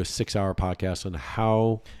could do a 6-hour podcast on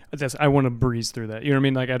how I want to breeze through that. You know what I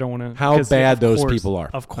mean? Like I don't want to. how bad those people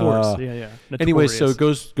are. Of course. Yeah. Anyway, so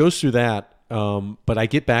Notorious. it goes through that. But I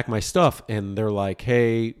get back my stuff, and they're like,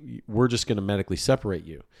 "Hey, we're just going to medically separate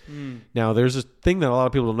you." Now, there's a thing that a lot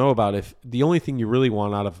of people don't know about. If the only thing you really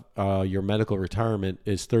want out of your medical retirement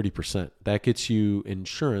is 30%, that gets you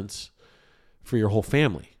insurance for your whole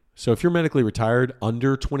family. So if you're medically retired,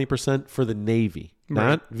 under 20% for the Navy,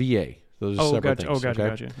 not VA. Those are separate things.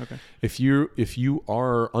 Gotcha. Okay. If you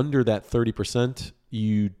are under that 30%,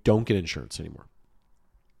 you don't get insurance anymore.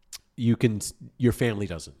 Your family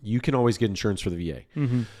doesn't. You can always get insurance for the VA.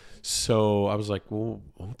 Mm-hmm. So I was like, well,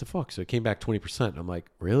 what the fuck? So it came back 20%. I'm like,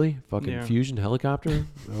 really? Fucking fusion helicopter?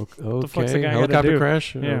 Okay. the fuck's the guy Helicopter gotta do?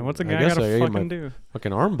 crash? Yeah. What's a guy guess gotta I ate fucking my do?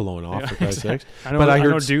 fucking arm blown off, for Christ's sakes. I know. But I I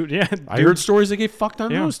heard, know, dude. Yeah. I heard stories they get fucked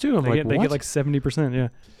on those too. I'm they like, get, what? They get like 70%. Yeah.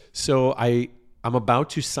 So I'm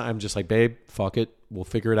about to sign. I'm just like, babe, fuck it. We'll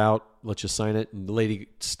figure it out. Let's just sign it. And the lady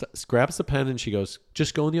grabs the pen and she goes,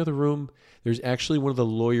 just go in the other room. There's actually one of the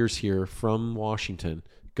lawyers here from Washington.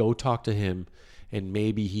 Go talk to him and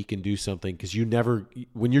maybe he can do something. Because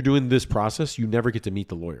when you're doing this process, you never get to meet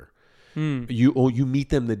the lawyer. You meet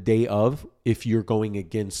them the day of if you're going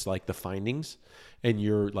against like the findings and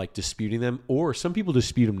you're like disputing them. Or some people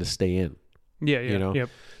dispute them to stay in. Yeah. Yep.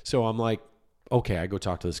 So I'm like, okay, I go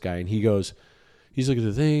talk to this guy and he's looking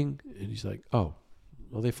at the thing and he's like, oh,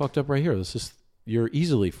 well, they fucked up right here. You're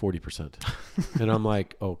easily 40%. And I'm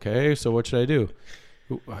like, okay, so what should I do?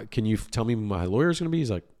 Can you tell me my lawyer's going to be?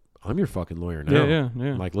 He's like, I'm your fucking lawyer now. Yeah.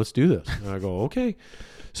 I'm like, let's do this. And I go, okay.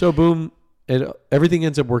 So boom, and everything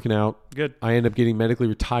ends up working out. Good. I end up getting medically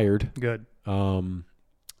retired. Good. And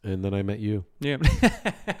then I met you. Yeah.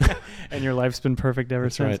 And your life's been perfect ever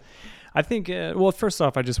That's since. right. I think, well, first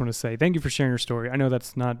off, I just want to say thank you for sharing your story. I know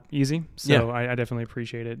that's not easy, so Yeah. I definitely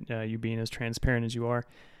appreciate it, you being as transparent as you are.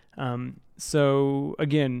 So,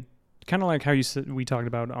 again, kind of like how we talked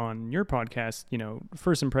about on your podcast,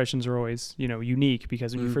 first impressions are always, unique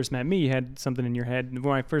because when you first met me, you had something in your head.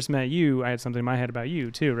 When I first met you, I had something in my head about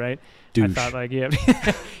you too, right? Douche. I thought like, yeah,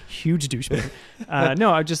 huge douchebag.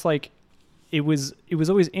 No, I just like, it was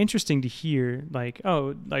always interesting to hear like,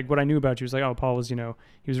 oh, like what I knew about you was like, oh, Paul was, he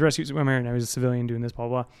was a rescue swimmer and I was a civilian doing this, blah,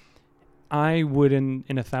 blah, blah. I wouldn't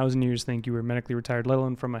in 1,000 years think you were medically retired, let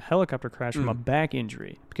alone from a helicopter crash from a back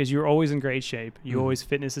injury, because you're always in great shape. You always,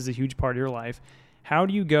 fitness is a huge part of your life. How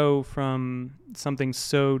do you go from something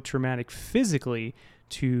so traumatic physically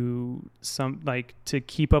to to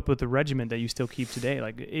keep up with the regimen that you still keep today?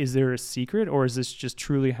 Like, is there a secret or is this just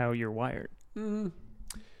truly how you're wired?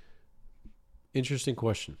 Interesting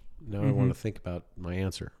question. Now I want to think about my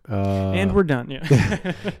answer. And we're done.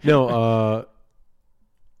 Yeah. No,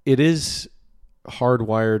 it is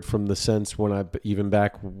hardwired from the sense even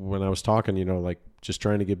back when I was talking, like just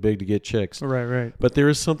trying to get big to get chicks. Right. But there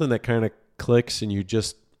is something that kind of clicks and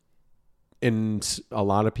and a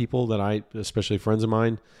lot of people especially friends of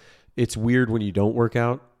mine, it's weird when you don't work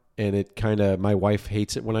out, and my wife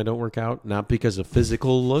hates it when I don't work out, not because of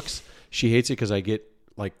physical looks. She hates it because I get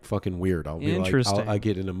like fucking weird. I'll be like, I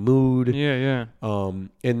get in a mood. Yeah.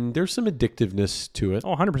 And there's some addictiveness to it.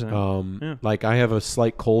 Oh, 100%. Yeah. Like I have a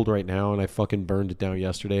slight cold right now and I fucking burned it down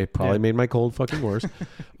yesterday. Probably made my cold fucking worse.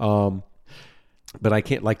 But I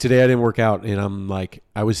can't, like today I didn't work out and I'm like,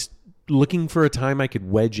 I was looking for a time I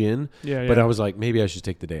could wedge in, but I was like, maybe I should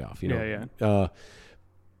take the day off, Yeah.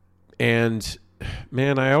 And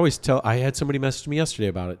man, I had somebody message me yesterday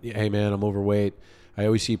about it. Hey man, I'm overweight. I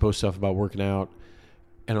always see you post stuff about working out.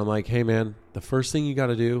 And I'm like, hey man, the first thing you got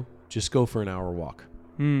to do, just go for an hour walk.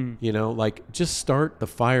 You know, like just start the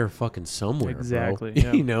fire fucking somewhere. Exactly. Bro.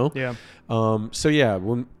 Yeah. You know? Yeah. So yeah,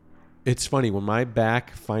 when it's funny, when my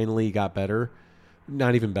back finally got better,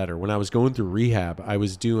 not even better, when I was going through rehab, I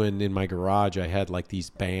was doing in my garage, I had like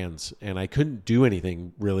these bands and I couldn't do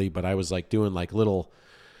anything really, but I was like doing like little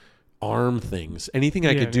arm things, anything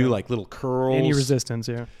I could do, like little curls. Any resistance.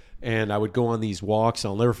 Yeah. And I would go on these walks.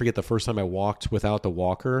 I'll never forget the first time I walked without the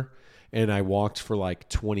walker. And I walked for like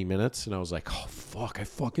 20 minutes. And I was like, oh, fuck, I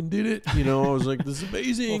fucking did it. You know, I was like, this is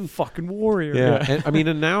amazing. Fucking warrior. Yeah. And, I mean,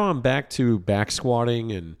 and now I'm back to back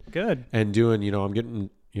squatting and good. And doing, you know, I'm getting,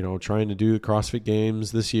 you know, trying to do the CrossFit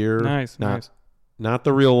Games this year. Nice. Not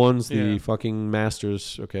the real ones, the fucking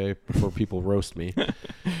masters, okay, before people roast me.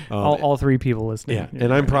 All three people listening. Yeah.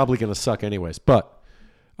 And I'm probably going to suck anyways. But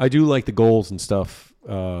I do like the goals and stuff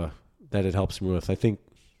that it helps me with. I think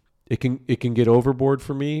it can get overboard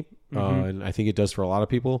for me, and I think it does for a lot of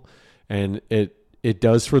people, and it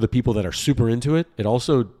does for the people that are super into it. It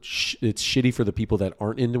also it's shitty for the people that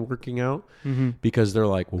aren't into working out because they're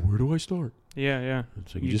like, well, where do I start? Yeah.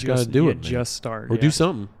 It's like you just got to do it, man. Just start or do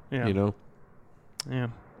something. Yeah. You know. Yeah.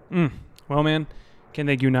 Well, man, can't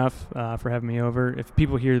thank you enough for having me over. If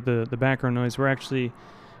people hear the background noise, we're actually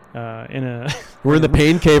we're in the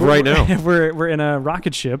pain cave right now. We're in a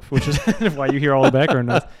rocket ship, which is why you hear all the background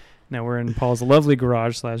noise. Now we're in Paul's lovely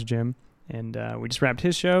garage / gym, and we just wrapped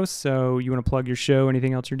his show. So you want to plug your show?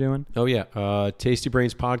 Anything else you're doing? Oh yeah, Tasty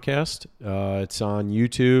Brains podcast. It's on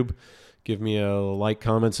YouTube. Give me a like,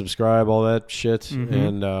 comment, subscribe, all that shit.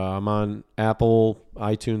 And I'm on Apple,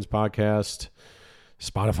 iTunes podcast,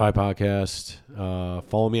 Spotify podcast.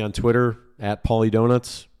 Follow me on Twitter at Pauly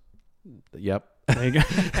Donuts. Yep. There you go.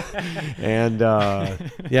 And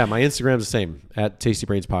yeah, my Instagram's the same at Tasty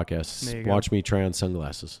Brains Podcast. Watch me try on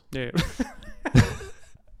sunglasses. Yeah.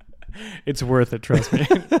 It's worth it, trust me.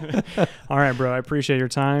 All right, bro. I appreciate your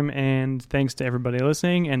time, and thanks to everybody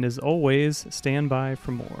listening. And as always, stand by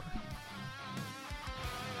for more.